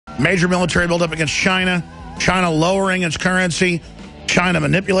major military buildup against China, China lowering its currency, China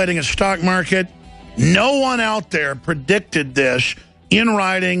manipulating its stock market. No one out there predicted this in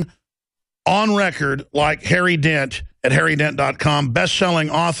writing, on record, like Harry Dent at harrydent.com, best-selling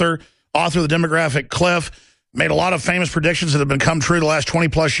author of The Demographic Cliff, made a lot of famous predictions that have become true the last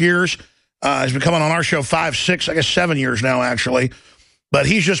 20-plus years. He's been coming on our show 5, 6, I guess 7 years now, actually. But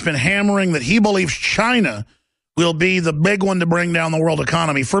he's just been hammering that he believes China will be the big one to bring down the world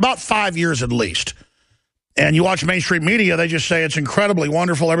economy for about 5 years at least. And you watch mainstream media, they just say it's incredibly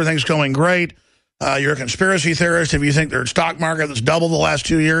wonderful, everything's going great. You're a conspiracy theorist if you think their stock market that's doubled the last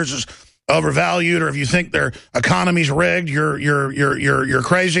 2 years is overvalued, or if you think their economy's rigged, you're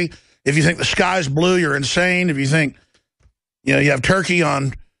crazy. If you think the sky's blue, you're insane. If you think, you have turkey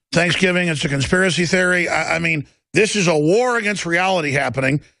on Thanksgiving, it's a conspiracy theory. I mean, this is a war against reality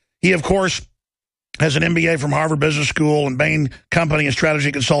happening. He, of course, has an MBA from Harvard Business School and Bain Company and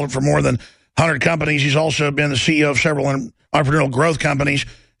strategy consultant for more than 100 companies. He's also been the CEO of several entrepreneurial growth companies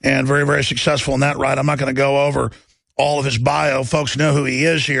and very, very successful in that right. I'm not going to go over all of his bio. Folks know who he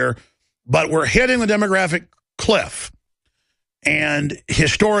is here. But we're hitting the demographic cliff. And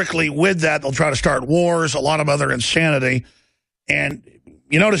historically, with that, they'll try to start wars, a lot of other insanity. And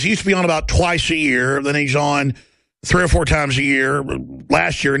you notice he used to be on about twice a year. Then he's on 3 or 4 times a year.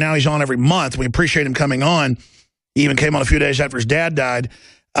 Last year, now he's on every month. We appreciate him coming on. He even came on a few days after his dad died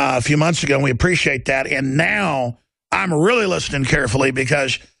a few months ago, and we appreciate that. And now I'm really listening carefully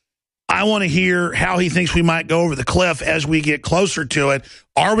because I want to hear how he thinks we might go over the cliff as we get closer to it.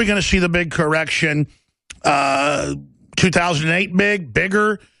 Are we going to see the big correction? 2008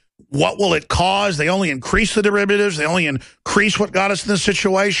 bigger? What will it cause? They only increase the derivatives. They only increase what got us in this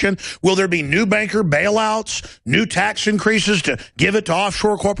situation. Will there be new banker bailouts, new tax increases to give it to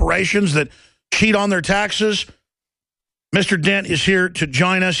offshore corporations that cheat on their taxes? Mr. Dent is here to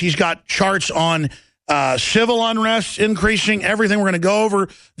join us. He's got charts on civil unrest increasing, everything. We're going to go over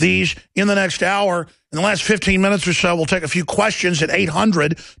these in the next hour. In the last 15 minutes or so, we'll take a few questions at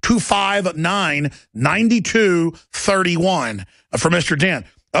 800-259-9231 for Mr. Dent.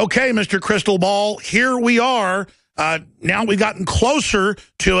 Okay, Mr. Crystal Ball, here we are. Now we've gotten closer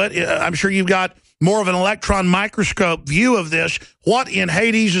to it. I'm sure you've got more of an electron microscope view of this. What in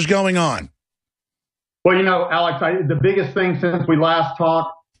Hades is going on? Well, Alex, the biggest thing since we last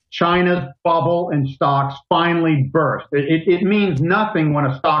talked, China's bubble in stocks finally burst. It means nothing when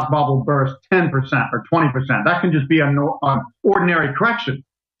a stock bubble bursts 10% or 20%. That can just be an ordinary correction.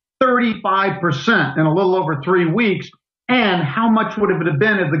 35% in a little over 3 weeks. And how much would it have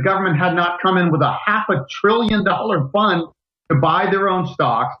been if the government had not come in with a $500 billion fund to buy their own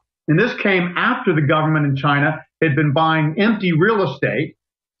stocks? And this came after the government in China had been buying empty real estate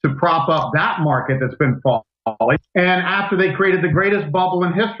to prop up that market that's been falling. And after they created the greatest bubble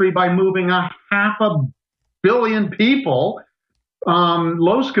in history by moving 500 million people,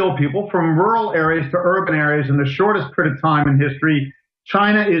 low-skilled people, from rural areas to urban areas in the shortest period of time in history,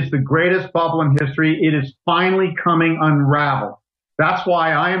 China is the greatest bubble in history. It is finally coming unraveled. That's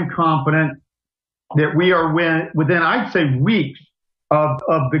why I am confident that we are within, I'd say, weeks of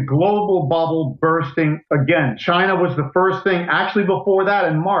the global bubble bursting again. China was the first thing, actually before that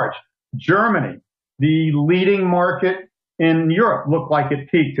in March. Germany, the leading market in Europe, looked like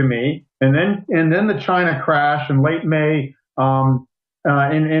it peaked to me. And then the China crash in late May,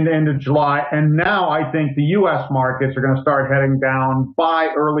 into July. And now I think the U.S. markets are going to start heading down by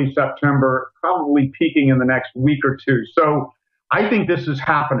early September, probably peaking in the next week or two. So I think this is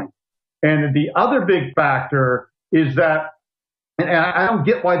happening. And the other big factor is that, and I don't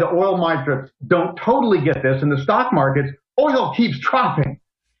get why the oil markets don't totally get this, in the stock markets, oil keeps dropping.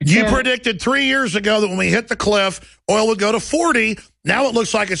 You predicted 3 years ago that when we hit the cliff, oil would go to 40. Now it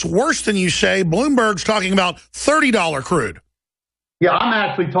looks like it's worse than you say. Bloomberg's talking about $30 crude. Yeah,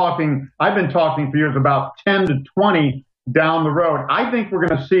 I've been talking for years about 10 to 20 down the road. I think we're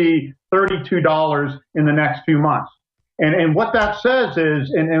going to see $32 in the next few months. And what that says is,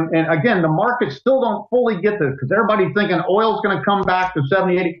 and again, the markets still don't fully get this because everybody's thinking oil's going to come back to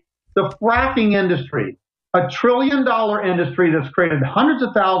 70, 80. The fracking industry, $1 trillion industry that's created hundreds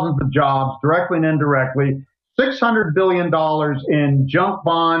of thousands of jobs, directly and indirectly, $600 billion in junk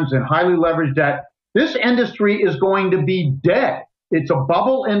bonds and highly leveraged debt. This industry is going to be dead. It's a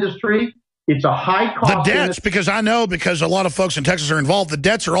bubble industry. It's a high cost. The debts, because I know, because a lot of folks in Texas are involved, the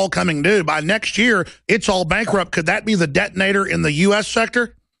debts are all coming due. By next year, it's all bankrupt. Could that be the detonator in the U.S.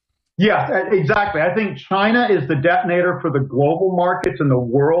 sector? Yes, exactly. I think China is the detonator for the global markets in the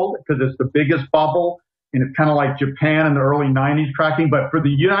world because it's the biggest bubble. And it's kind of like Japan in the early 90s cracking. But for the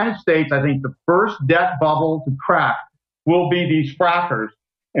United States, I think the first debt bubble to crack will be these frackers.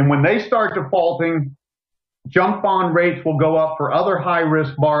 And when they start defaulting, junk bond rates will go up for other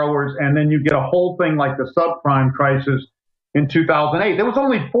high-risk borrowers, and then you get a whole thing like the subprime crisis in 2008. There was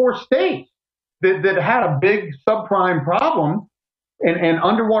only 4 states that had a big subprime problem and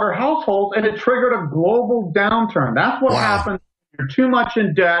underwater households, and it triggered a global downturn. That's what happens. You're too much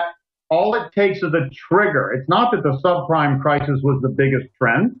in debt. All it takes is a trigger. It's not that the subprime crisis was the biggest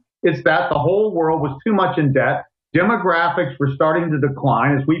trend. It's that the whole world was too much in debt. Demographics were starting to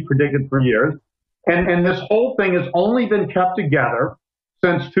decline, as we predicted for years. And this whole thing has only been kept together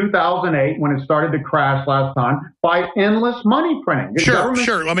since 2008, when it started to crash last time, by endless money printing.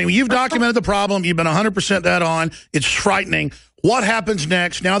 Sure. I mean, you've documented the problem. You've been 100% that on. It's frightening. What happens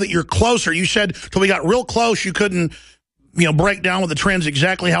next now that you're closer? You said till we got real close, you couldn't, break down with the trends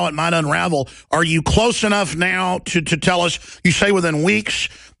exactly how it might unravel. Are you close enough now to tell us? You say within weeks.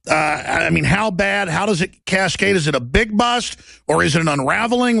 I mean, how bad? How does it cascade? Is it a big bust or is it an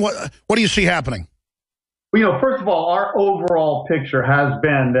unraveling? What do you see happening? Well, first of all, our overall picture has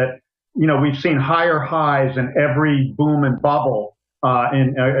been that, we've seen higher highs in every boom and bubble,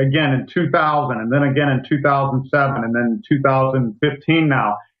 again in 2000, and then again in 2007, and then 2015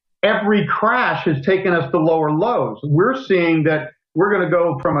 now. Every crash has taken us to lower lows. We're seeing that we're going to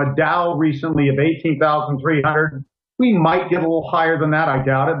go from a Dow recently of 18,300. We might get a little higher than that, I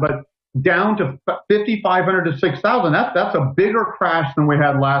doubt it, but down to 5,500 to 6,000. That's a bigger crash than we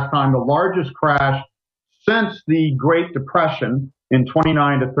had last time, the largest crash since the Great Depression in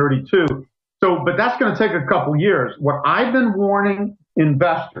 29 to 32. But that's going to take a couple years. What I've been warning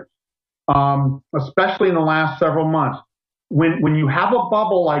investors, especially in the last several months, when you have a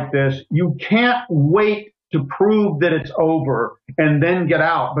bubble like this, you can't wait to prove that it's over and then get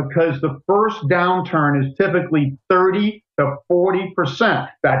out, because the first downturn is typically 30 to 40%.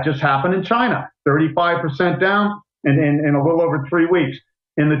 That just happened in China, 35% down in a little over 3 weeks.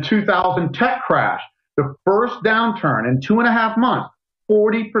 In the 2000 tech crash, the first downturn in 2.5 months,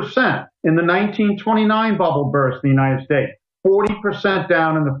 40%. In the 1929 bubble burst in the United States, 40%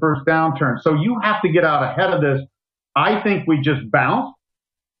 down in the first downturn. So you have to get out ahead of this. I think we just bounced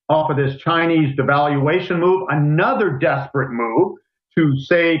off of this Chinese devaluation move, another desperate move to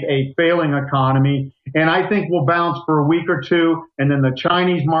save a failing economy. And I think we'll bounce for a week or two, and then the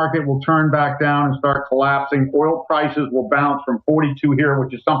Chinese market will turn back down and start collapsing. Oil prices will bounce from 42 here,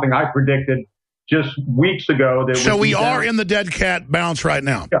 which is something I predicted just weeks ago. So we are in the dead cat bounce right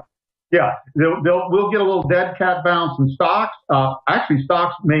now. Yeah. We'll get a little dead cat bounce in stocks. Actually,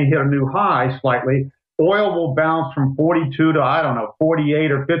 stocks may hit a new high slightly. Oil will bounce from 42 to,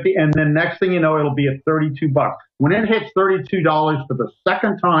 48 or 50. And then next thing you know, it'll be at $32. When it hits $32 for the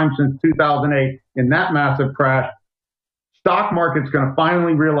second time since 2008 in that massive crash, stock market's going to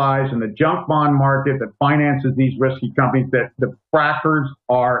finally realize, in the junk bond market that finances these risky companies, that the frackers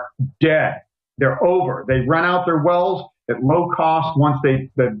are dead. They're over. They run out their wells at low cost once they've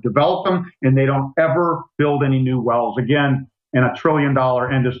developed them, and they don't ever build any new wells again. And $1 trillion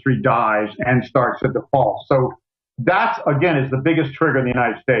industry dies and starts to default. So that's, again, is the biggest trigger in the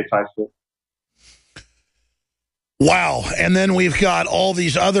United States, I see. Wow. And then we've got all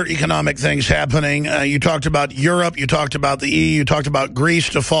these other economic things happening. You talked about Europe. You talked about the EU. You talked about Greece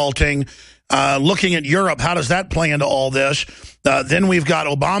defaulting. Looking at Europe, how does that play into all this? Then we've got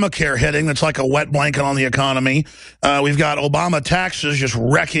Obamacare hitting. That's like a wet blanket on the economy. We've got Obama taxes just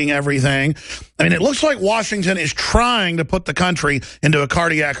wrecking everything. I mean, it looks like Washington is trying to put the country into a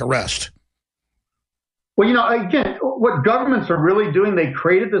cardiac arrest. Well, again, what governments are really doing, they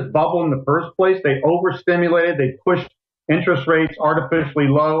created this bubble in the first place. They overstimulated. They pushed interest rates artificially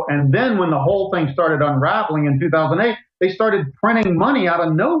low. And then when the whole thing started unraveling in 2008, they started printing money out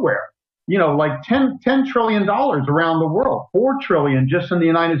of nowhere. Like $10 trillion around the world, $4 trillion just in the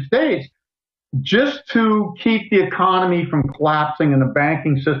United States, just to keep the economy from collapsing and the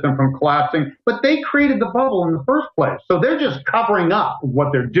banking system from collapsing. But they created the bubble in the first place. So they're just covering up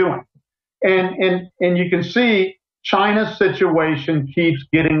what they're doing. And you can see China's situation keeps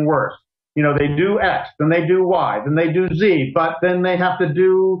getting worse. They do X, then they do Y, then they do Z, but then they have to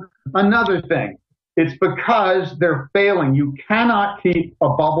do another thing. It's because they're failing. You cannot keep a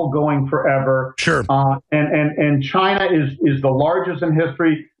bubble going forever. Sure. And China is the largest in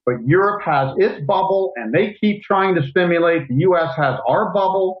history, but Europe has its bubble, and they keep trying to stimulate. The U.S. has our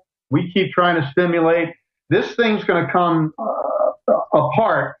bubble. We keep trying to stimulate. This thing's going to come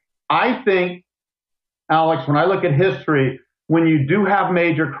apart. I think, Alex, when I look at history, when you do have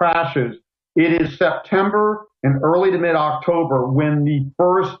major crashes, it is September and early to mid-October when the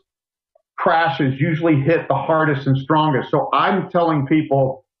first crashes usually hit the hardest and strongest. So I'm telling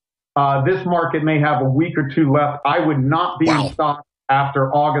people this market may have a week or two left. I would not be in stock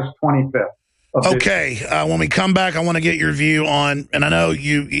after August 25th. Okay, when we come back, I want to get your view on, and I know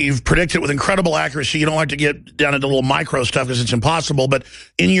you've predicted with incredible accuracy. You don't like to get down into little micro stuff because it's impossible, but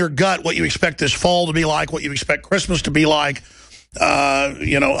in your gut, what you expect this fall to be like, what you expect Christmas to be like,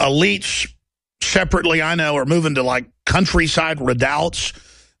 elites separately, I know, are moving to like countryside redoubts.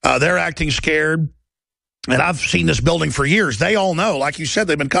 They're acting scared. And I've seen this building for years. They all know, like you said,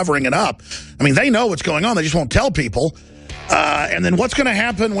 they've been covering it up. I mean, they know what's going on. They just won't tell people. And then what's going to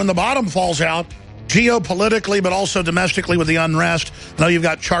happen when the bottom falls out, geopolitically, but also domestically with the unrest. I know you've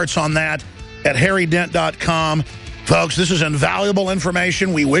got charts on that at harrydent.com. Folks, this is invaluable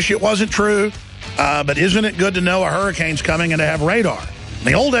information. We wish it wasn't true, but isn't it good to know a hurricane's coming and to have radar? In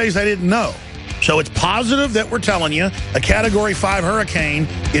the old days, they didn't know. So it's positive that we're telling you a Category 5 hurricane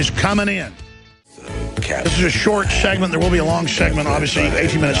is coming in. This is a short segment. There will be a long segment, obviously,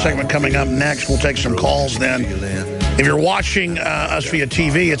 18-minute segment coming up next. We'll take some calls then. If you're watching us via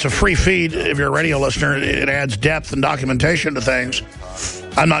TV, it's a free feed. If you're a radio listener, it adds depth and documentation to things.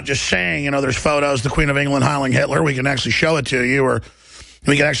 I'm not just saying, there's photos, the Queen of England heiling Hitler. We can actually show it to you, or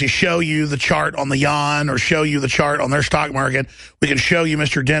we can actually show you the chart on the yuan or show you the chart on their stock market. We can show you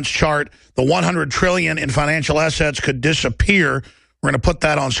Mr. Dent's chart. The $100 trillion in financial assets could disappear. We're going to put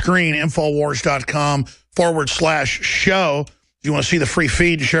that on screen, Infowars.com/show. If you want to see the free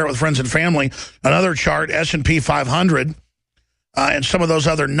feed, share it with friends and family. Another chart, S&P 500, and some of those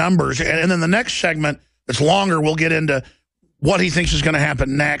other numbers. And then the next segment that's longer, we'll get into what he thinks is going to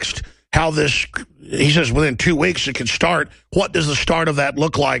happen next, how this, he says within 2 weeks it could start. What does the start of that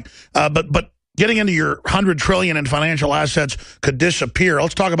look like? But getting into your $100 trillion in financial assets could disappear.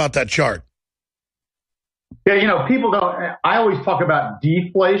 Let's talk about that chart. Yeah, people don't, I always talk about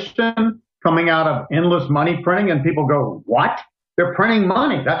deflation coming out of endless money printing, and people go, what? They're printing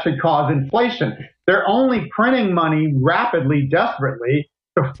money. That should cause inflation. They're only printing money rapidly, desperately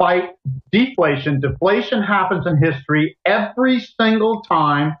to fight deflation. Deflation happens in history every single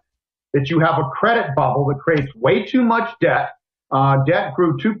time that you have a credit bubble that creates way too much debt. Debt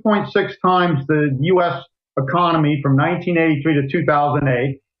grew 2.6 times the U.S. economy from 1983 to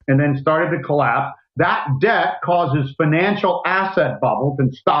 2008 and then started to collapse. That debt causes financial asset bubbles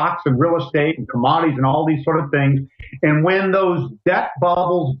in stocks and real estate and commodities and all these sort of things. And when those debt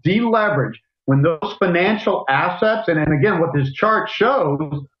bubbles deleverage, when those financial assets, and again, what this chart shows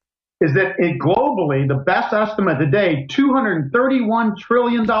is that globally, the best estimate today, $231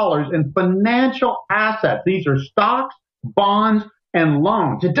 trillion in financial assets. These are stocks, bonds, and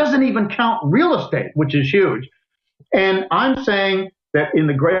loans. It doesn't even count real estate, which is huge. And I'm saying that in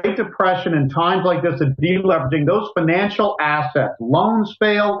the Great Depression and times like this of deleveraging, those financial assets, loans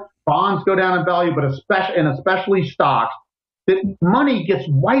fail, bonds go down in value, but especially stocks, that money gets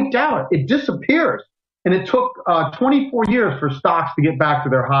wiped out. It disappears. And it took 24 years for stocks to get back to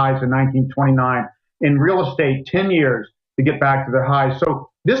their highs in 1929. In real estate, 10 years to get back to their highs. So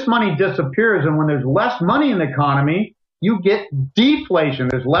this money disappears. And when there's less money in the economy, you get deflation.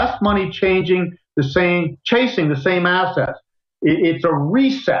 There's less money chasing the same assets. It's a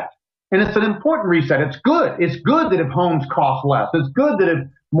reset, and it's an important reset. It's good. It's good that if homes cost less. It's good that if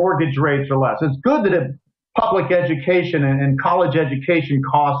mortgage rates are less. It's good that if public education and college education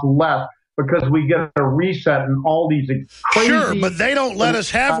costs less because we get a reset and all these crazy... Sure, but they don't let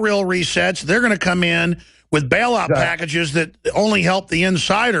us have real resets. They're going to come in with bailout packages that only help the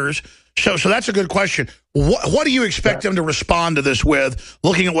insiders. So that's a good question. What do you expect them to respond to this with,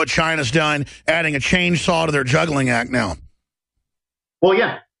 looking at what China's done, adding a chainsaw to their juggling act now? Well,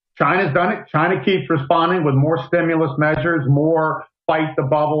 yeah, China's done it. China keeps responding with more stimulus measures, more fight the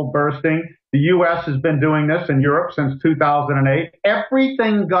bubble bursting. The U.S. has been doing this in Europe since 2008.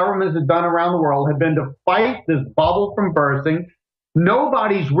 Everything governments have done around the world have been to fight this bubble from bursting.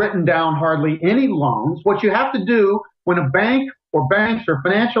 Nobody's written down hardly any loans. What you have to do when a bank or banks or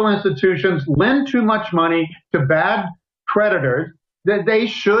financial institutions lend too much money to bad creditors, that they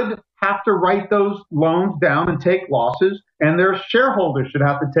should have to write those loans down and take losses, and their shareholders should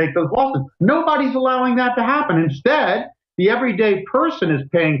have to take those losses. Nobody's allowing that to happen. Instead, the everyday person is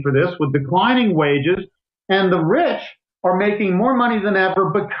paying for this with declining wages, and the rich are making more money than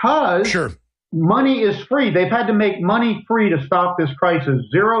ever because money is free. They've had to make money free to stop this crisis.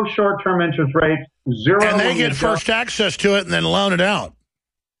 Zero short-term interest rates, zero... And they get first access to it and then loan it out.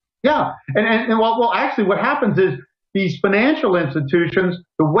 Yeah, and well, actually what happens is these financial institutions,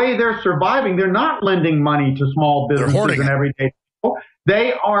 the way they're surviving, they're not lending money to small businesses and everyday people.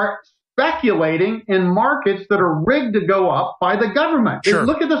 They are speculating in markets that are rigged to go up by the government. Sure.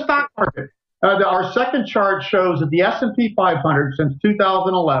 Look at the stock market. Our second chart shows that the S&P 500 since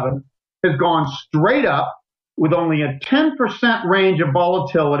 2011 has gone straight up with only a 10% range of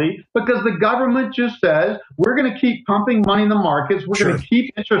volatility because the government just says, we're going to keep pumping money in the markets. We're going to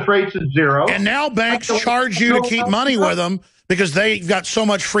keep interest rates at zero. And now banks charge you to keep money with them because they've got so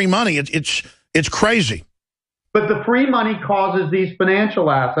much free money. It's crazy. But the free money causes these financial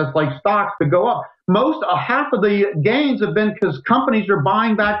assets like stocks to go up. Half of the gains have been because companies are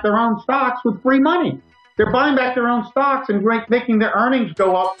buying back their own stocks with free money. They're buying back their own stocks and making their earnings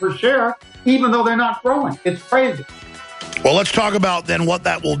go up per share, even though they're not growing. It's crazy. Well, let's talk about then what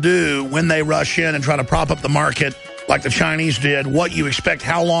that will do when they rush in and try to prop up the market like the Chinese did, what you expect,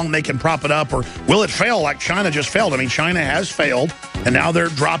 how long they can prop it up, or will it fail like China just failed? I mean, China has failed, and now they're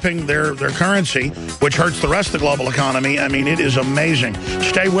dropping their currency, which hurts the rest of the global economy. I mean, it is amazing.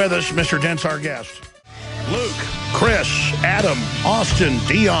 Stay with us. Mr. Dent's our guest. Luke, Chris, Adam, Austin,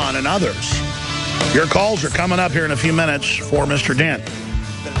 Dion, and others. Your calls are coming up here in a few minutes for Mr. Dent.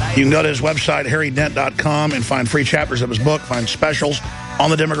 You can go to his website, harrydent.com, and find free chapters of his book, find specials on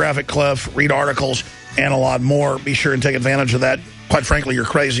the demographic cliff, read articles, and a lot more. Be sure and take advantage of that. Quite frankly, you're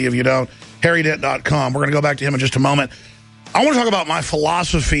crazy if you don't. harrydent.com. We're going to go back to him in just a moment. I want to talk about my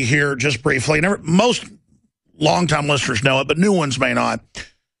philosophy here just briefly. Most longtime listeners know it, but new ones may not.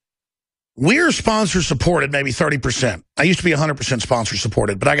 We're sponsor supported, maybe 30%. I used to be 100% sponsor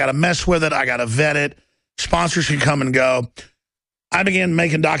supported, but I got to mess with it. I got to vet it. Sponsors can come and go. I began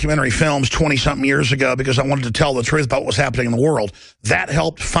making documentary films 20-something years ago because I wanted to tell the truth about what's happening in the world. That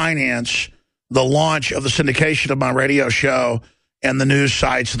helped finance the launch of the syndication of my radio show and the news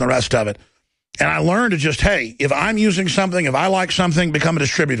sites and the rest of it. And I learned to just, hey, if I'm using something, if I like something, become a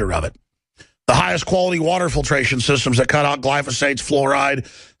distributor of it. The highest quality water filtration systems that cut out glyphosates, fluoride,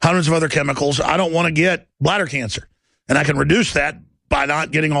 hundreds of other chemicals. I don't want to get bladder cancer. And I can reduce that by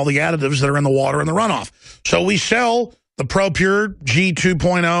not getting all the additives that are in the water and the runoff. So we sell the ProPure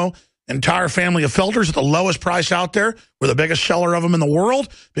G2.0 entire family of filters at the lowest price out there. We're the biggest seller of them in the world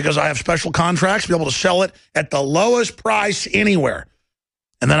because I have special contracts to be able to sell it at the lowest price anywhere.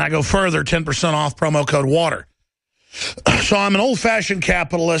 And then I go further, 10% off, promo code WATER. So I'm an old-fashioned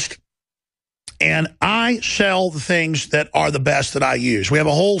capitalist, and I sell the things that are the best that I use. We have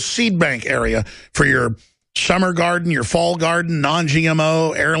a whole seed bank area for your summer garden, your fall garden,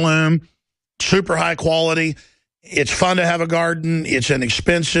 non-GMO, heirloom, super high quality. It's fun to have a garden. It's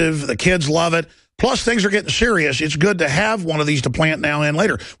inexpensive. The kids love it. Plus, things are getting serious. It's good to have one of these to plant now and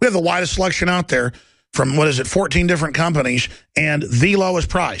later. We have the widest selection out there from, 14 different companies, and the lowest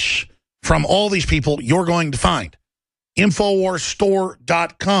price from all these people you're going to find.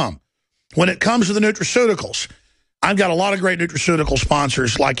 InfoWarsStore.com. When it comes to the nutraceuticals, I've got a lot of great nutraceutical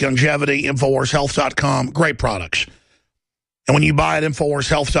sponsors like Longevity, InfoWarsHealth.com, great products. And when you buy at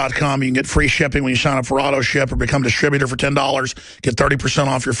InfoWarsHealth.com, you can get free shipping when you sign up for AutoShip or become a distributor for $10. Get 30%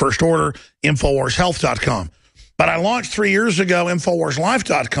 off your first order, InfoWarsHealth.com. But I launched 3 years ago,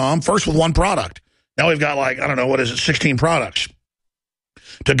 InfoWarsLife.com, first with one product. Now we've got 16 products.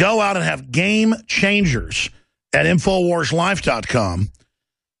 To go out and have game changers at InfoWarsLife.com,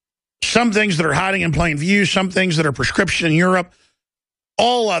 some things that are hiding in plain view, some things that are prescription in Europe,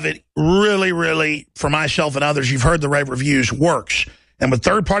 all of it really, really, for myself and others, you've heard the rave reviews, works. And with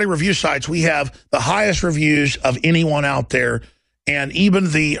third-party review sites, we have the highest reviews of anyone out there. And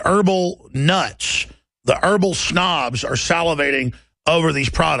even the herbal nuts, the herbal snobs are salivating over these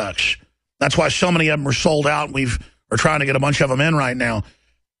products. That's why so many of them are sold out. We're trying to get a bunch of them in right now.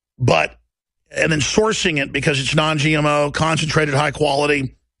 And then sourcing it because it's non-GMO, concentrated, high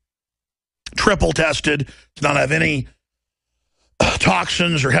quality, triple tested, to not have any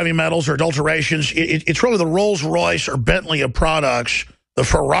toxins or heavy metals or adulterations. It's really the Rolls-Royce or Bentley of products, the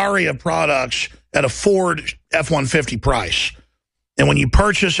Ferrari of products at a Ford F-150 price. And when you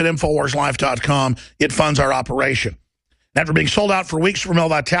purchase at InfoWarsLife.com, it funds our operation. After being sold out for weeks, Ramel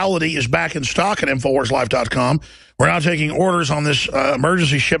Vitality is back in stock at InfoWarsLife.com. We're now taking orders on this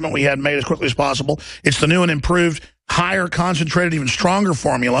emergency shipment we had made as quickly as possible. It's the new and improved, higher concentrated, even stronger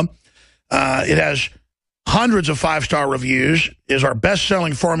formula. It has hundreds of 5-star reviews, is our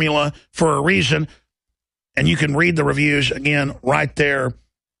best-selling formula for a reason. And you can read the reviews, again, right there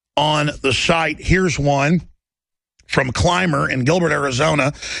on the site. Here's one from Climber in Gilbert,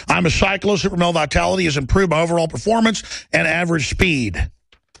 Arizona. I'm a cyclist. Ramel Vitality has improved my overall performance and average speed.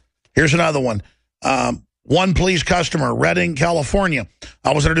 Here's another one. One Please customer, Redding, California.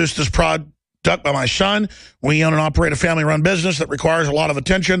 I was introduced to this product by my son. We own and operate a family-run business that requires a lot of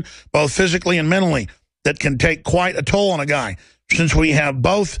attention, both physically and mentally, that can take quite a toll on a guy. Since we have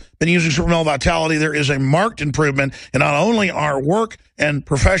both been using Ramel Vitality, there is a marked improvement in not only our work and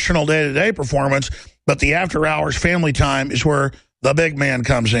professional day-to-day performance, but the after-hours family time is where the big man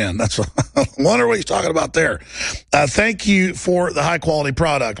comes in. That's I wonder what he's talking about there. Thank you for the high-quality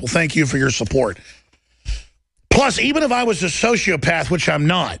product. Well, thank you for your support. Plus, even if I was a sociopath, which I'm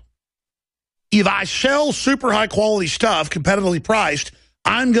not, if I sell super high-quality stuff, competitively priced,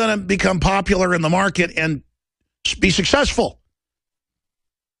 I'm going to become popular in the market and be successful.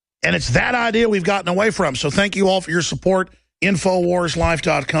 And it's that idea we've gotten away from. So thank you all for your support.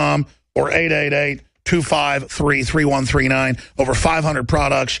 InfoWarsLife.com or 888-253-3139. Over 500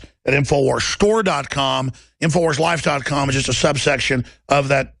 products at InfoWarsStore.com. InfoWarsLife.com is just a subsection of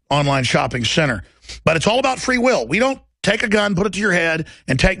that online shopping center. But it's all about free will. We don't take a gun, put it to your head,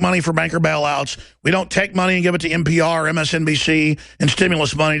 and take money for banker bailouts. We don't take money and give it to NPR, MSNBC, and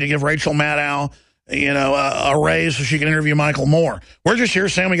stimulus money to give Rachel Maddow, a raise so she can interview Michael Moore. We're just here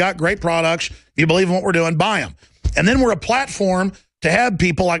saying we got great products. If you believe in what we're doing, buy them. And then we're a platform to have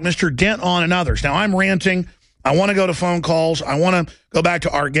people like Mr. Dent on and others. Now, I'm ranting. I want to go to phone calls. I want to go back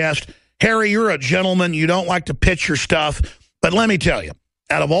to our guest. Harry, you're a gentleman. You don't like to pitch your stuff. But let me tell you,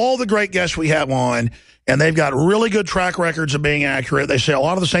 out of all the great guests we have on, and they've got really good track records of being accurate. They say a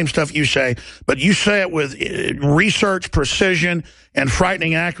lot of the same stuff you say, but you say it with research, precision, and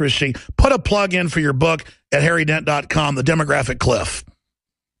frightening accuracy. Put a plug in for your book at harrydent.com, The Demographic Cliff.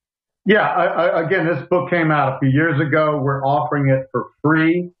 Yeah, again, this book came out a few years ago. We're offering it for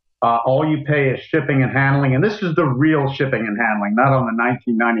free. All you pay is shipping and handling. And this is the real shipping and handling, not on the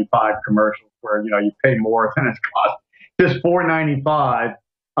 1995 commercials where, you pay more than it's cost. Just $4.95.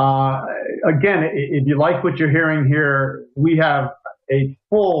 Again, if you like what you're hearing here, we have a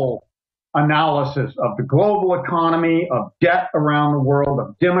full analysis of the global economy, of debt around the world,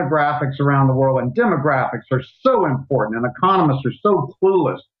 of demographics around the world. And demographics are so important, and economists are so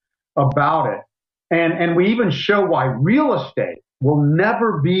clueless about it. And we even show why real estate will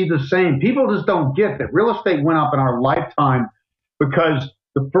never be the same. People just don't get that real estate went up in our lifetime because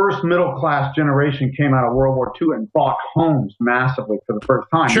the first middle-class generation came out of World War II and bought homes massively for the first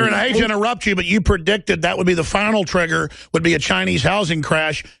time. Sure, and I hate to interrupt you, but you predicted that would be the final trigger, would be a Chinese housing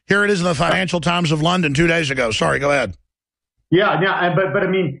crash. Here it is in the Financial Times of London 2 days ago. Sorry, go ahead. Yeah, but I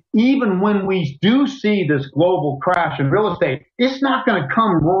mean, even when we do see this global crash in real estate, it's not going to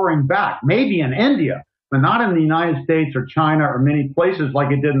come roaring back. Maybe in India, but not in the United States or China or many places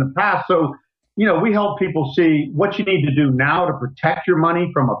like it did in the past. So, we help people see what you need to do now to protect your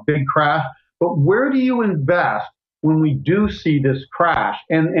money from a big crash. But where do you invest when we do see this crash?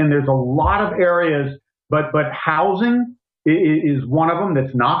 And there's a lot of areas, but housing is one of them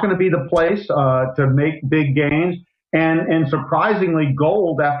that's not going to be the place to make big gains. And surprisingly,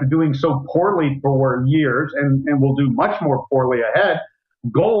 gold, after doing so poorly for years and will do much more poorly ahead,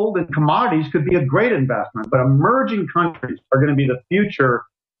 gold and commodities could be a great investment. But emerging countries are going to be the future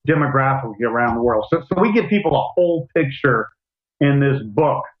demographically around the world. So we give people a whole picture in this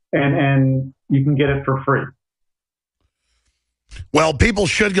book, and you can get it for free. Well, people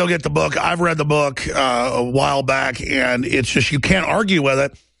should go get the book. I've read the book a while back, and it's just you can't argue with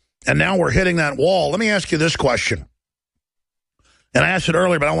it. And now we're hitting that wall. Let me ask you this question. And I asked it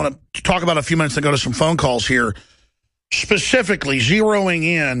earlier, but I want to talk about a few minutes and go to some phone calls here. Specifically, zeroing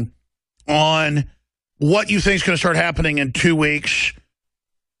in on what you think is going to start happening in 2 weeks,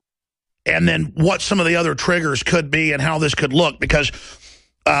 and then what some of the other triggers could be and how this could look. Because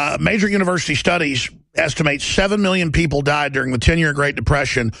major university studies estimate 7 million people died during the 10-year Great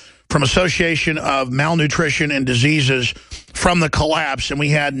Depression from association of malnutrition and diseases from the collapse. And we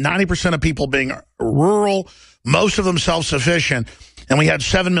had 90% of people being rural, most of them self-sufficient. And we had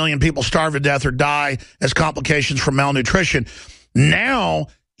 7 million people starve to death or die as complications from malnutrition. Now,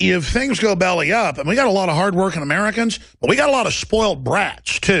 if things go belly up, and we got a lot of hardworking Americans, but we got a lot of spoiled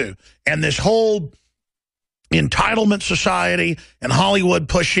brats, too. And this whole entitlement society and Hollywood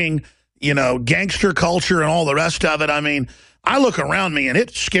pushing, gangster culture and all the rest of it. I mean, I look around me, and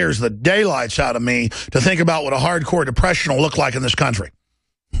it scares the daylights out of me to think about what a hardcore depression will look like in this country.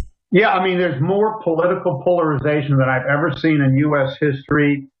 Yeah, I mean, there's more political polarization than I've ever seen in U.S.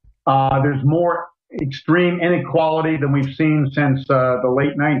 history. There's more extreme inequality than we've seen since the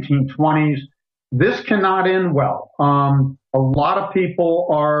late 1920s. This cannot end well. A lot of people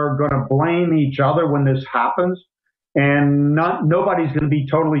are going to blame each other when this happens, and nobody's going to be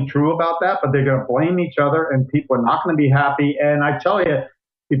totally true about that, but they're going to blame each other, and people are not going to be happy. And I tell you,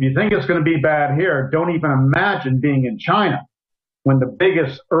 if you think it's going to be bad here, don't even imagine being in China when the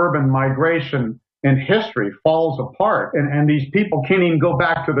biggest urban migration in history falls apart. And these people can't even go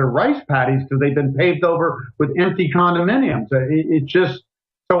back to their rice paddies because they've been paved over with empty condominiums. It just,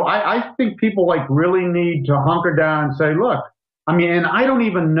 so I think people really need to hunker down and say, look, I mean, and I don't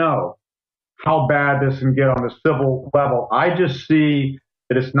even know how bad this can get on the civil level. I just see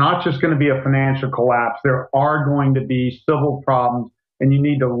that it's not just going to be a financial collapse. There are going to be civil problems, and you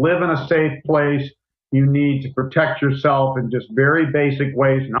need to live in a safe place. You need to protect yourself in just very basic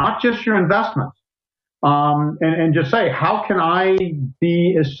ways, not just your investments. And just say, how can I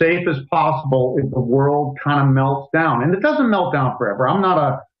be as safe as possible if the world kind of melts down? And it doesn't melt down forever. I'm not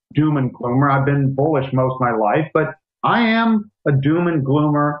a doom and gloomer. I've been bullish most of my life, but I am a doom and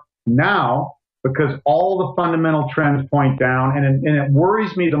gloomer now because all the fundamental trends point down. And it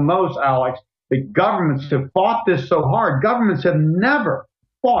worries me the most, Alex, that governments have fought this so hard. Governments have never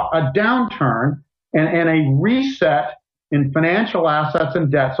fought a downturn and a reset in financial assets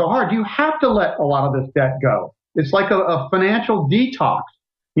and debt so hard. You have to let a lot of this debt go. It's like a financial detox,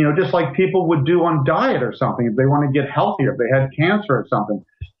 just like people would do on diet or something if they want to get healthier, if they had cancer or something.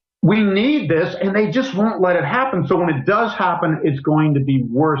 We need this, and they just won't let it happen. So when it does happen, it's going to be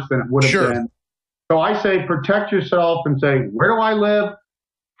worse than it would have been. So I say protect yourself and say, where do I live?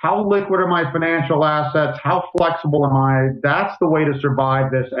 How liquid are my financial assets? How flexible am I? That's the way to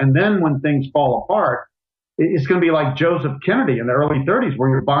survive this. And then when things fall apart, it's going to be like Joseph Kennedy in the early 30s, where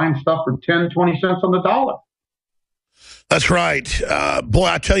you're buying stuff for 10, 20 cents on the dollar. That's right. Boy,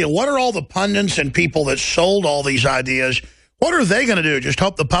 I tell you, what are all the pundits and people that sold all these ideas, what are they going to do? Just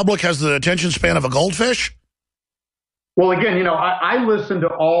hope the public has the attention span of a goldfish? Well, again, I listen to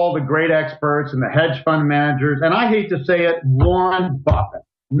all the great experts and the hedge fund managers, and I hate to say it, Warren Buffett,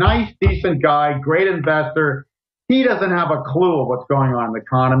 nice, decent guy, great investor. He doesn't have a clue of what's going on in the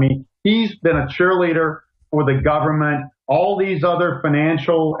economy. He's been a cheerleader for the government. All these other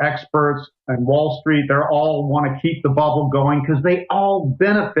financial experts and Wall Street, they all want to keep the bubble going because they all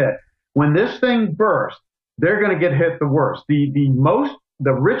benefit. When this thing bursts, they're going to get hit the worst.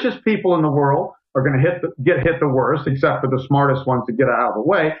 The richest people in the world are going to get hit the worst, except for the smartest ones to get out of the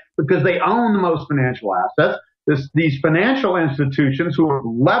way, because they own the most financial assets. These financial institutions who are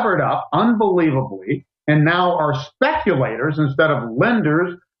levered up unbelievably and now are speculators instead of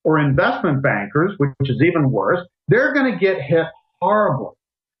lenders or investment bankers, which is even worse, they're going to get hit horribly.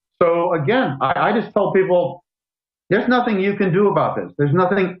 So again, I just tell people, there's nothing you can do about this. There's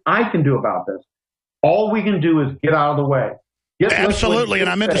nothing I can do about this. All we can do is get out of the way. Absolutely, and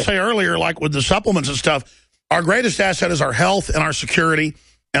I meant to say earlier, like with the supplements and stuff, our greatest asset is our health and our security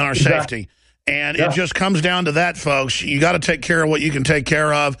and our safety. And it just comes down to that, folks. You got to take care of what you can take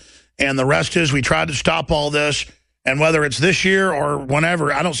care of, and the rest is we tried to stop all this. And whether it's this year or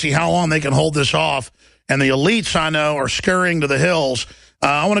whenever, I don't see how long they can hold this off. And the elites, I know, are scurrying to the hills.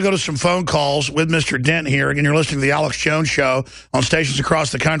 I want to go to some phone calls with Mr. Dent here. Again, you're listening to the Alex Jones Show on stations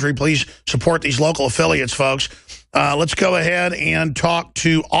across the country. Please support these local affiliates, folks. Let's go ahead and talk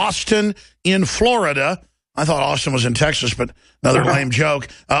to Austin in Florida. I thought Austin was in Texas, but another lame joke.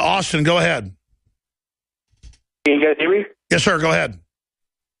 Austin, go ahead. Can you guys hear me? Yes, sir. Go ahead.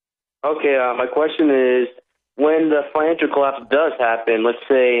 Okay, my question is, when the financial collapse does happen, let's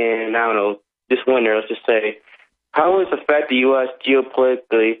say in, I don't know, this winter, let's just say, how will this affect the U.S.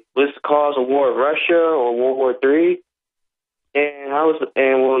 geopolitically? Will this cause a war with Russia or World War III? And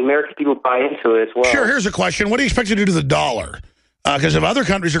will American people buy into it as well? Sure, here's a question. What do you expect to do to the dollar? Because if other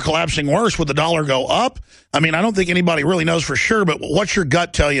countries are collapsing worse, would the dollar go up? I mean, I don't think anybody really knows for sure, but what's your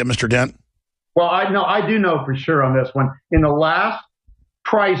gut tell you, Mr. Dent? Well, I do know for sure on this one. In the last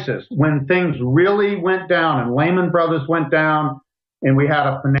crisis, when things really went down and Lehman Brothers went down and we had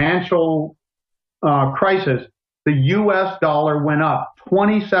a financial crisis, the U.S. dollar went up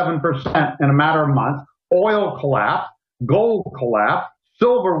 27% in a matter of months. Oil collapsed, gold collapsed,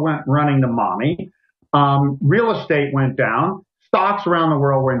 silver went running to mommy, real estate went down, stocks around the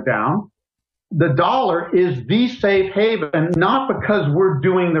world went down. The dollar is the safe haven, not because we're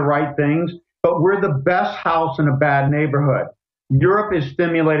doing the right things, but we're the best house in a bad neighborhood. Europe is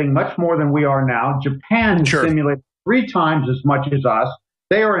stimulating much more than we are now. Japan is stimulating 3 times as much as us.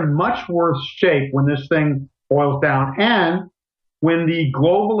 They are in much worse shape when this thing boils down. And when the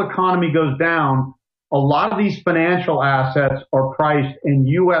global economy goes down, a lot of these financial assets are priced in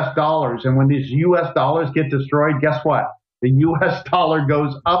U.S. dollars. And when these U.S. dollars get destroyed, guess what? The U.S. dollar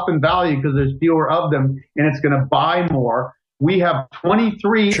goes up in value because there's fewer of them, and it's going to buy more. We have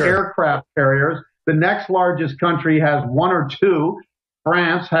 23 aircraft carriers. The next largest country has 1 or 2.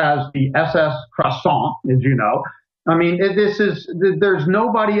 France has the SS Croissant, as you know. I mean, there's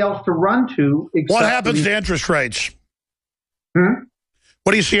nobody else to run to. What happens to interest rates?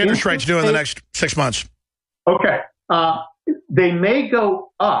 What do you see interest rates do in the next 6 months? Okay. They may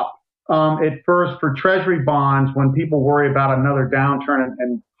go up at first for Treasury bonds when people worry about another downturn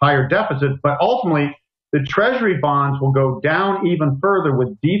and higher deficits, but ultimately The Treasury bonds will go down even further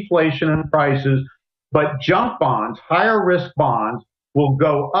with deflation in prices, but junk bonds, higher risk bonds, will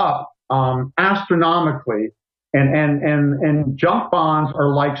go up astronomically. And junk bonds are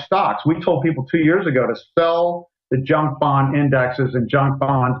like stocks. We told people 2 years ago to sell the junk bond indexes and junk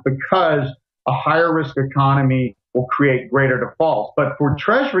bonds because a higher risk economy will create greater defaults. But for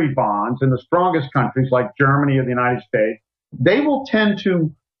Treasury bonds in the strongest countries like Germany or the United States, they will tend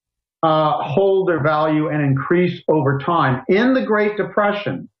to hold their value and increase over time. In the Great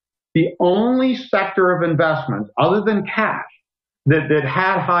Depression, the only sector of investments other than cash that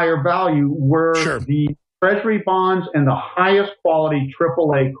had higher value were the Treasury bonds and the highest quality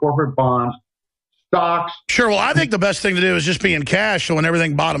AAA corporate bonds, stocks. Sure. Well, I think the best thing to do is just be in cash. So when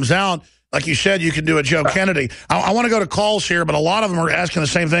everything bottoms out, like you said, you can do a Joe Kennedy. I want to go to calls here, but a lot of them are asking the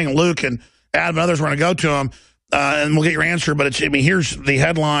same thing. Luke and Adam and others, we're going to go to them, and we'll get your answer. But here's the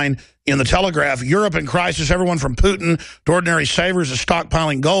headline in the Telegraph: Europe in crisis. Everyone from Putin to ordinary savers is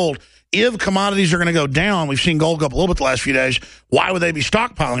stockpiling gold. If commodities are going to go down, we've seen gold go up a little bit the last few days. Why would they be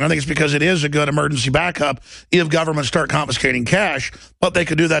stockpiling? I think it's because it is a good emergency backup if governments start confiscating cash. But they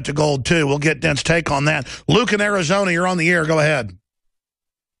could do that to gold, too. We'll get Dent's take on that. Luke in Arizona, you're on the air. Go ahead.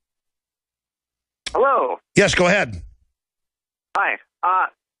 Hello. Yes, go ahead. Hi. I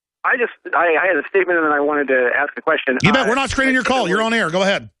had a statement and then I wanted to ask a question. You bet. We're not screening your call. You're on air. Go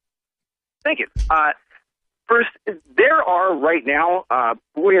ahead. Thank you. First, there are right now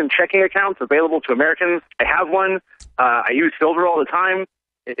bullion checking accounts available to Americans. I have one. I use silver all the time.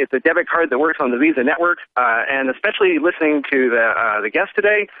 It's a debit card that works on the Visa network. And especially listening to the guest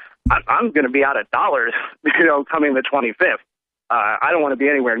today, I'm going to be out of dollars, coming the 25th. I don't want to be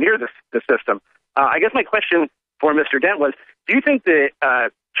anywhere near the system. I guess my question for Mr. Dent was, do you think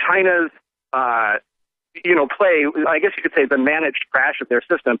that China's, play, I guess you could say the managed crash of their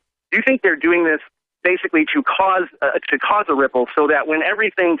system, do you think they're doing this basically to cause a ripple so that when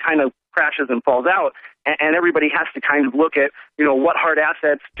everything kind of crashes and falls out and everybody has to kind of look at, what hard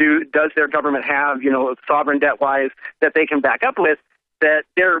assets does their government have, sovereign debt-wise, that they can back up with, that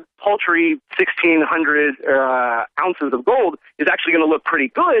their paltry 1,600 ounces of gold is actually going to look pretty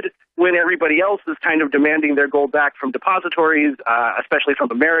good when everybody else is kind of demanding their gold back from depositories, especially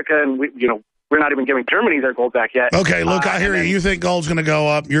from America, and we're not even giving Germany their gold back yet. Okay, look, I hear you. You think gold's going to go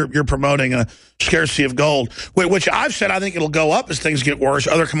up. You're promoting a scarcity of gold, which I've said I think it'll go up as things get worse.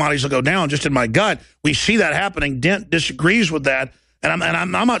 Other commodities will go down. Just in my gut, we see that happening. Dent disagrees with that, and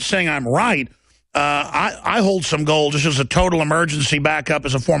I'm not saying I'm right. I hold some gold just as a total emergency backup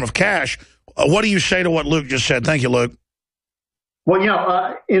as a form of cash. What do you say to what Luke just said? Thank you, Luke.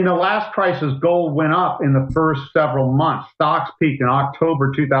 Well, in the last crisis, gold went up in the first several months. Stocks peaked in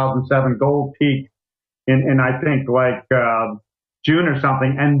October 2007. Gold peaked in I think, June or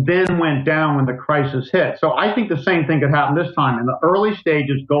something, and then went down when the crisis hit. So I think the same thing could happen this time. In the early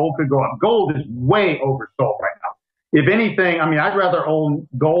stages, gold could go up. Gold is way oversold right now. If anything, I'd rather own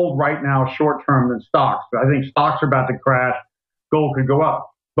gold right now short-term than stocks. I think stocks are about to crash. Gold could go up.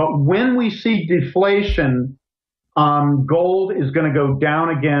 But when we see deflation, gold is going to go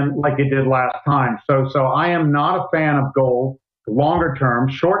down again like it did last time. So I am not a fan of gold longer term.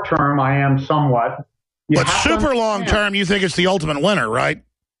 Short term, I am somewhat. But super long term, you think it's the ultimate winner, right?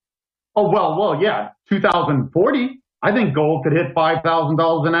 Oh, well, yeah. 2040, I think gold could hit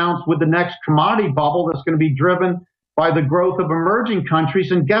 $5,000 an ounce with the next commodity bubble that's going to be driven by the growth of emerging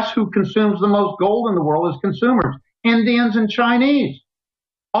countries. And guess who consumes the most gold in the world as consumers? Indians and Chinese.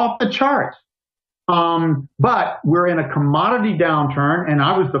 Off the charts. But we're in a commodity downturn, and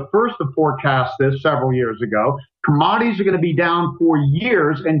I was the first to forecast this several years ago. Commodities are going to be down for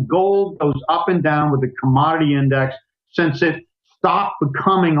years, and gold goes up and down with the commodity index since it stopped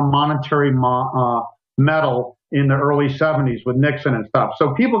becoming a monetary metal in the early 70s with Nixon and stuff.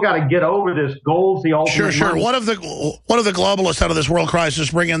 So people got to get over this. Gold's the ultimate. Sure. money. What if the globalists out of this world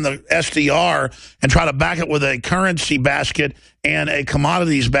crisis bring in the SDR and try to back it with a currency basket and a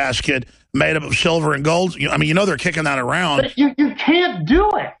commodities basket made up of silver and gold? They're kicking that around. But you can't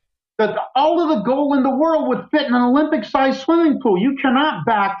do it. All of the gold in the world would fit in an Olympic-sized swimming pool. You cannot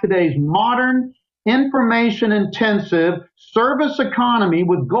back today's modern, information-intensive service economy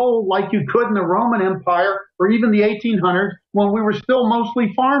with gold like you could in the Roman Empire or even the 1800s when we were still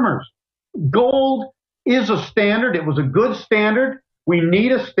mostly farmers. Gold is a standard. It was a good standard. We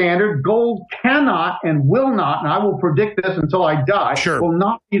need a standard. Gold cannot and will not, and I will predict this until I die, will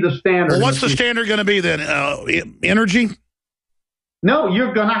not be the standard. Well, what's the standard going to be then? Energy? No,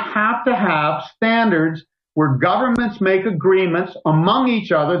 you're going to have standards where governments make agreements among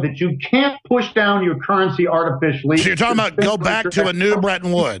each other that you can't push down your currency artificially. So you're talking about go back to a new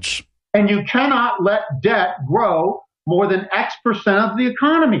Bretton Woods. And you cannot let debt grow more than X% of the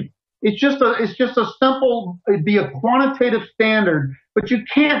economy. It's just a simple, it'd be a quantitative standard, but you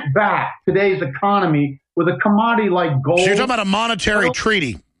can't back today's economy with a commodity like gold. So you're talking about a monetary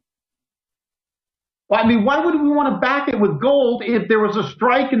treaty. I mean, why would we want to back it with gold if there was a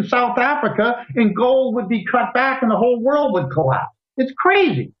strike in South Africa and gold would be cut back and the whole world would collapse? It's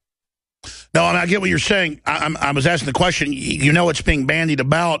crazy. No, I get what you're saying. I was asking the question. You know, it's being bandied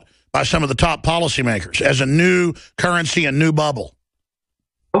about by some of the top policymakers as a new currency, a new bubble.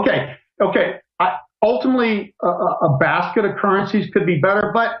 Okay. Ultimately, a basket of currencies could be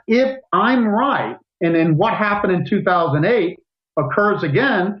better. But if I'm right, and then what happened in 2008 occurs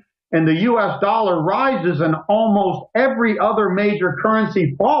again, and the U.S. dollar rises and almost every other major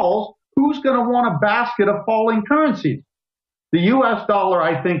currency falls, who's going to want a basket of falling currencies? The U.S. dollar,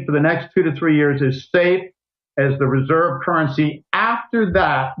 I think, for the next 2 to 3 years is safe as the reserve currency. After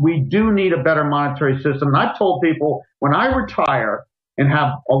that, we do need a better monetary system. And I've told people, when I retire and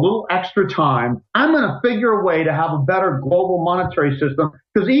have a little extra time, I'm going to figure a way to have a better global monetary system,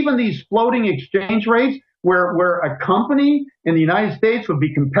 because even these floating exchange rates, where a company in the United States would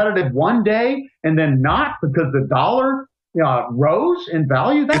be competitive one day and then not because the dollar rose in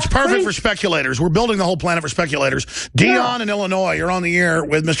value. That's it's perfect crazy. for speculators. We're building the whole planet for speculators. Dion in Illinois, you're on the air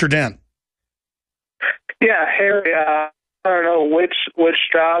with Mr. Dent. Yeah, Harry, I don't know which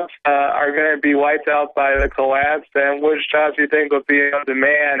jobs are going to be wiped out by the collapse, and which jobs you think will be in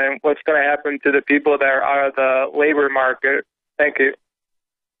demand, and what's going to happen to the people that are out of the labor market. Thank you.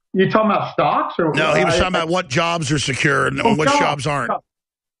 You talking about stocks? Or No, he was talking about what jobs are secure and which jobs aren't.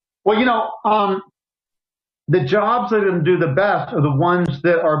 Well, the jobs that are going to do the best are the ones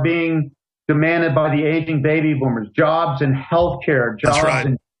that are being demanded by the aging baby boomers. Jobs in healthcare, jobs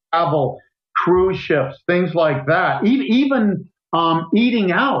in travel, cruise ships, things like that. Even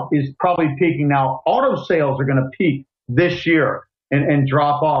eating out is probably peaking now. Auto sales are going to peak this year and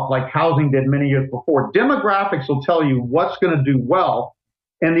drop off like housing did many years before. Demographics will tell you what's going to do well.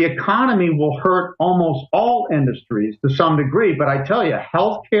 And the economy will hurt almost all industries to some degree. But I tell you,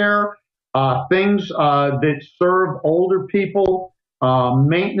 healthcare, things that serve older people,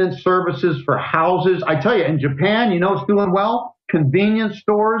 maintenance services for houses. I tell you, in Japan, it's doing well? Convenience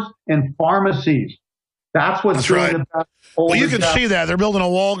stores and pharmacies. That's what's doing the best. Well, you can see that. They're building a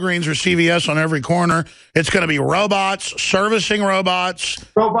Walgreens or CVS on every corner. It's going to be robots, servicing robots.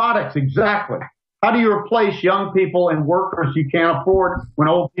 Robotics, exactly. How do you replace young people and workers you can't afford when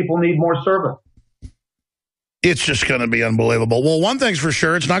old people need more service? It's just going to be unbelievable. Well, one thing's for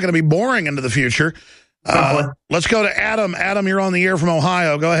sure, it's not going to be boring into the future. Let's go to Adam. Adam, you're on the air from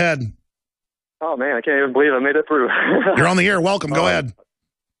Ohio. Go ahead. Oh, man, I can't even believe I made it through. You're on the air. Welcome. Go ahead.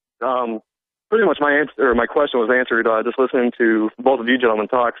 Pretty much my question was answered just listening to both of you gentlemen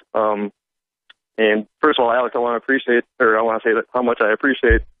talk. And first of all, Alex, I want to say that how much I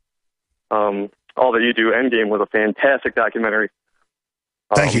appreciate all that you do. Endgame was a fantastic documentary.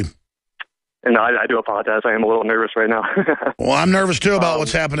 Thank you. And I do apologize. I am a little nervous right now. Well, I'm nervous, too, about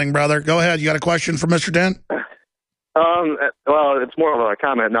what's happening, brother. Go ahead. You got a question for Mr. Dent? Well, it's more of a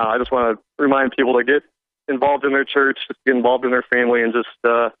comment now. I just want to remind people to get involved in their church, just get involved in their family, and just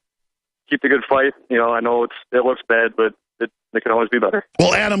keep the good fight. I know it looks bad, but it can always be better.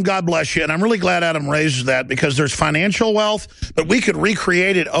 Well, Adam, God bless you. And I'm really glad Adam raises that, because there's financial wealth, but we could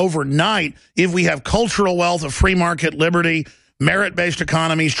recreate it overnight if we have cultural wealth of free market liberty, merit-based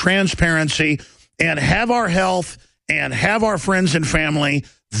economies, transparency, and have our health and have our friends and family.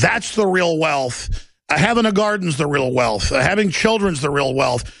 That's the real wealth. Having a garden's the real wealth. Having children's the real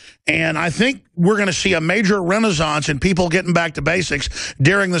wealth. And I think we're going to see a major renaissance in people getting back to basics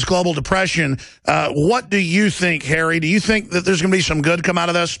during this global depression. What do you think, Harry? Do you think that there's going to be some good come out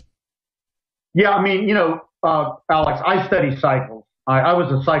of this? Yeah, I mean, Alex, I study cycles. I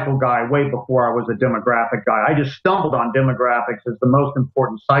was a cycle guy way before I was a demographic guy. I just stumbled on demographics as the most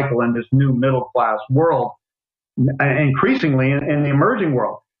important cycle in this new middle-class world, increasingly in the emerging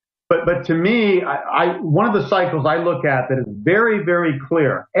world. But to me, one of the cycles I look at that is very, very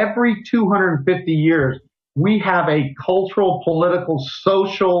clear. Every 250 years, we have a cultural, political,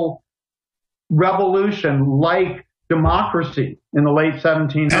 social revolution like democracy in the late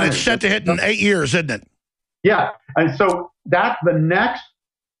 1700s. And it's set to hit in 8 years, isn't it? Yeah. And so that's the next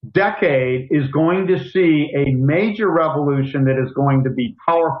decade is going to see a major revolution that is going to be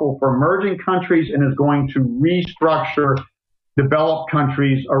powerful for emerging countries and is going to restructure developed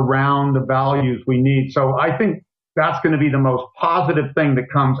countries around the values we need. So I think that's going to be the most positive thing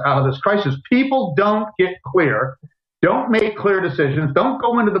that comes out of this crisis. People don't get clear, don't make clear decisions, don't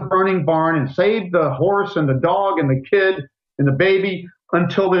go into the burning barn and save the horse and the dog and the kid and the baby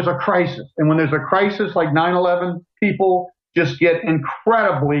until there's a crisis. And when there's a crisis like 9/11, people just get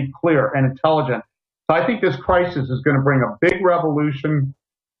incredibly clear and intelligent. So I think this crisis is going to bring a big revolution.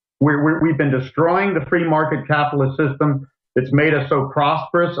 We've been destroying the free market capitalist system that's made us so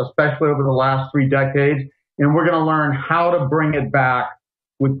prosperous, especially over the last 3 decades. And we're going to learn how to bring it back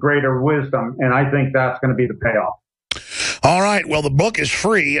with greater wisdom. And I think that's going to be the payoff. All right. Well, the book is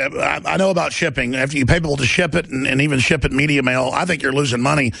free. I know about shipping. After you pay people to ship it and even ship it media mail, I think you're losing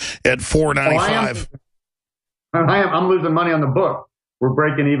money at $4.95. I'm losing money on the book. We're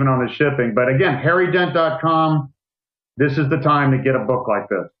breaking even on the shipping. But again, harrydent.com. This is the time to get a book like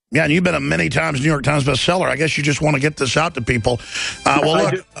this. Yeah, and you've been a many times New York Times bestseller. I guess you just want to get this out to people. Well,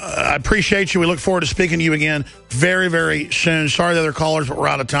 look, I appreciate you. We look forward to speaking to you again very, very soon. Sorry, the other callers, but we're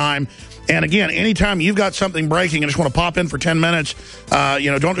out of time. And again, anytime you've got something breaking and just want to pop in for 10 minutes,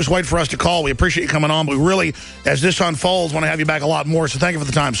 don't just wait for us to call. We appreciate you coming on. But we really, as this unfolds, want to have you back a lot more. So thank you for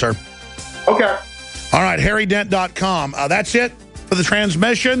the time, sir. Okay. All right, harrydent.com. That's it for the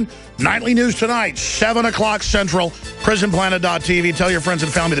transmission. Nightly news tonight, 7 o'clock Central, prisonplanet.tv. Tell your friends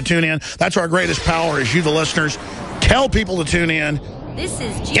and family to tune in. That's our greatest power is you, the listeners. Tell people to tune in. This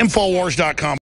is Infowars.com.